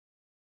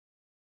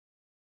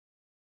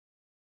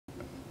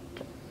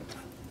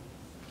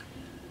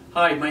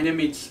Hi, my name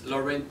is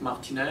Laurent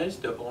Martinez,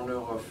 the owner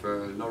of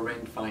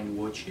Laurent Fine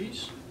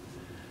Watches.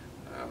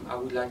 I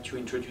would like to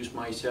introduce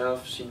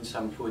myself. Since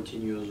I'm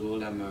 14 years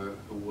old, I'm a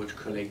watch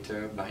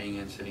collector, buying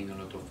and selling a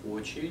lot of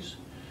watches.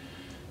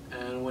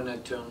 And when I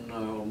turned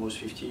almost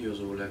 50 years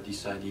old, I've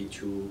decided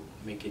to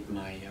make it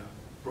my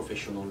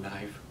professional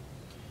life,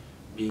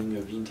 being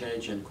a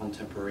vintage and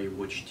contemporary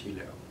watch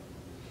dealer.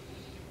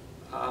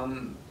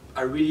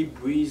 I really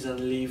breathe and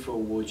live for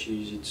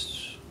watches.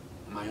 It's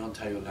my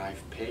entire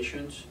life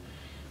passions,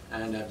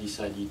 and I've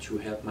decided to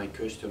help my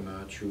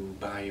customer to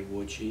buy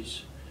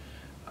watches,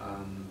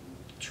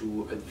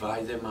 to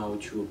advise them how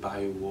to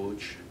buy a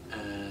watch,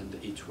 and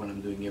it's what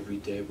I'm doing every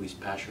day with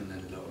passion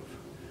and love.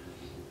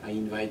 I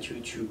invite you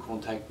to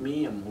contact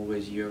me. I'm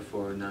always here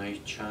for a nice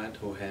chat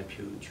or help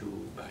you to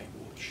buy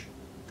a watch.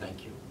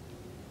 Thank you.